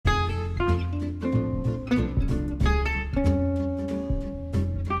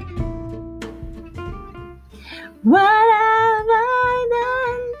What have I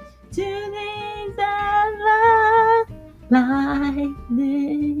done to deserve love like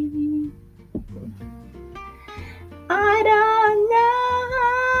this? I don't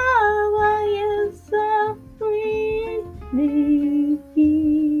know why you so freely.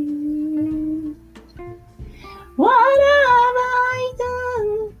 What have I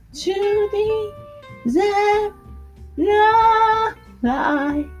done to deserve love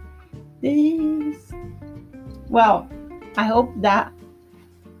like this? Well, I hope that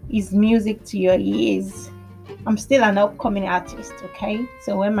is music to your ears. I'm still an upcoming artist, okay?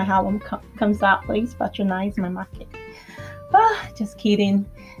 So when my album comes out, please patronize my market. Ah, just kidding.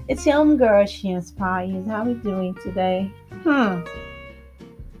 It's young girl, she inspires. How are we doing today?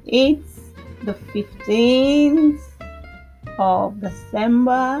 It's the 15th of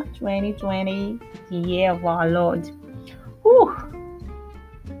December 2020, the year of our Lord. Whew.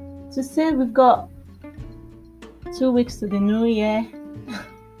 To say we've got 2 weeks to the new year,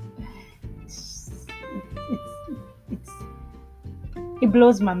 it's it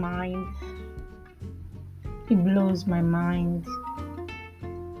blows my mind. It blows my mind.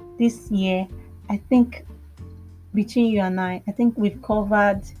 This year, I think between you and I think we've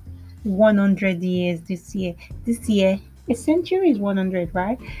covered 100 years this year. This year, a century is 100,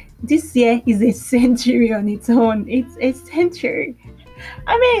 right? This year is a century on its own. It's a century.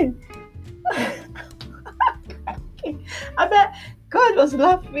 I mean, I bet God was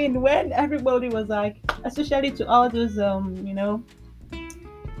laughing when everybody was like, especially to all those,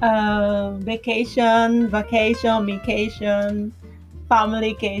 vacation, familycation,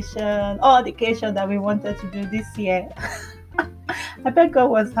 all the vacation that we wanted to do this year. I bet God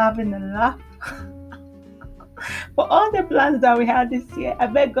was having a laugh for all the plans that we had this year. I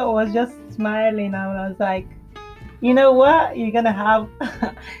bet God was just smiling. I was like, you know what? You're gonna have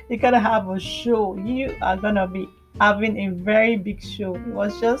a show. You are gonna be having a very big show. It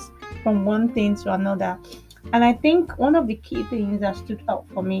was just from one thing to another. And I think one of the key things that stood out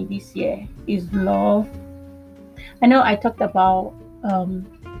for me this year is love. I know I talked about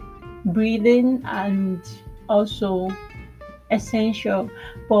breathing and also essential,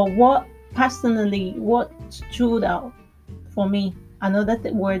 but what stood out for me, another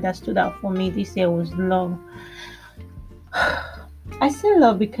word that stood out for me this year was love. I say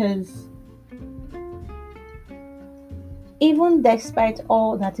love because even despite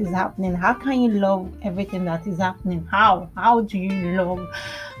all that is happening, how can you love everything that is happening? How do you love?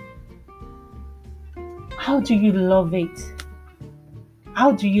 How do you love it?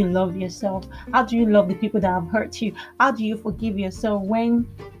 How do you love yourself? How do you love the people that have hurt you? How do you forgive yourself when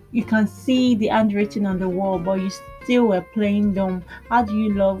you can see the handwriting on the wall, but you still were playing dumb? How do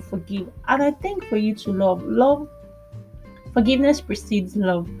you love, forgive? And I think for you to love, forgiveness precedes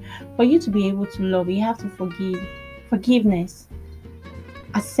love. For you to be able to love, you have to forgive. Forgiveness,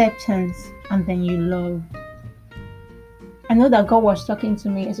 acceptance, and then you love. I know that God was talking to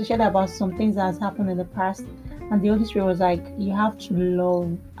me, especially about some things that has happened in the past. And the Holy Spirit was like, you have to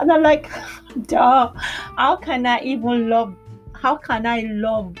love. And I'm like, duh, how can I even love? How can I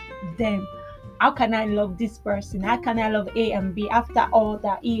love them? How can I love this person? How can I love A and B after all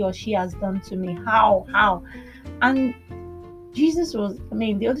that he or she has done to me? How? And the Holy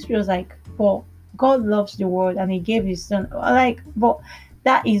Spirit was like, but God loves the world and he gave his son. Like, but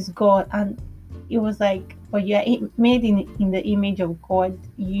that is God. And it was like, but you're made in the image of God.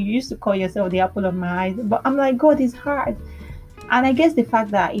 You used to call yourself the apple of my eyes. But I'm like, God is hard. And I guess the fact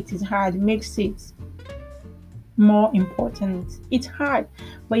that it is hard makes it more important. It's hard,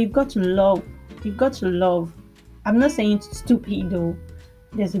 but you've got to love. You've got to love. I'm not saying it's stupid though.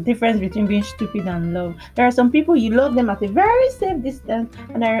 There's a difference between being stupid and love. There are some people you love them at a very safe distance,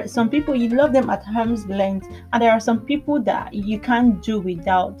 and there are some people you love them at arm's length, and there are some people that you can't do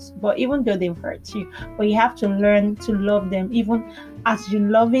without. But even though they've hurt you, but you have to learn to love them. Even as you're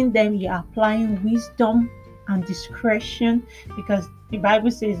loving them, you're applying wisdom and discretion, because the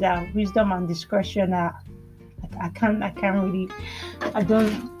Bible says that wisdom and discretion are. I can't really. I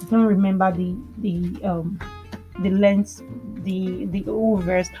don't remember the length, the whole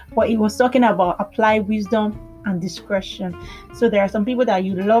verse, but it was talking about apply wisdom and discretion. So there are some people that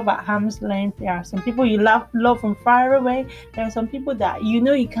you love at arm's length. There are some people you love from far away. There are some people that you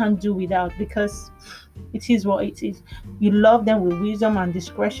know you can't do without because it is what it is. You love them with wisdom and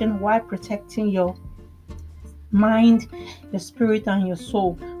discretion while protecting your mind, your spirit, and your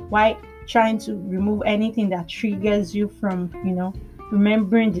soul. While trying to remove anything that triggers you from,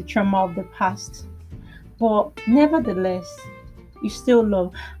 remembering the trauma of the past. But nevertheless, you still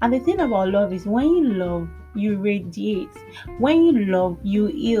love. And the thing about love is when you love, you radiate. When you love, you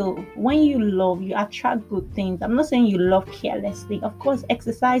heal. When you love, you attract good things. I'm not saying you love carelessly. Of course,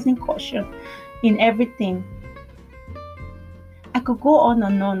 exercising caution in everything. I could go on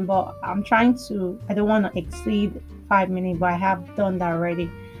and on, but I don't want to exceed 5 minutes, but I have done that already.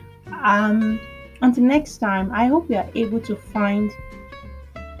 Um, until next time, I hope we are able to find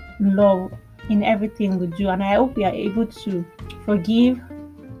love in everything we do, and I hope we are able to forgive,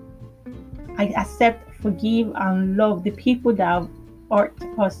 I accept, forgive, and love the people that have hurt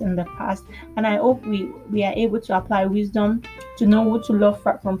us in the past. And I hope we are able to apply wisdom to know who to love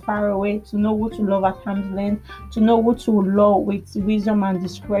from far away, to know who to love at arm's length, to know who to love with wisdom and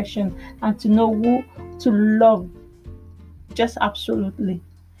discretion, and to know who to love just absolutely.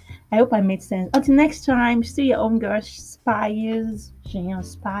 I hope I made sense. Until next time, still your own girl, Spires, Jane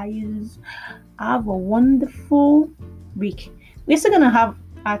Spires. Have a wonderful week. We're still gonna have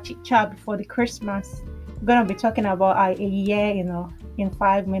our chit chat before the Christmas. We're gonna be talking about our a year, in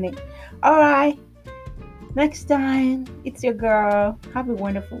 5 minutes. All right. Next time, it's your girl. Have a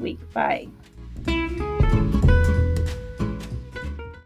wonderful week. Bye.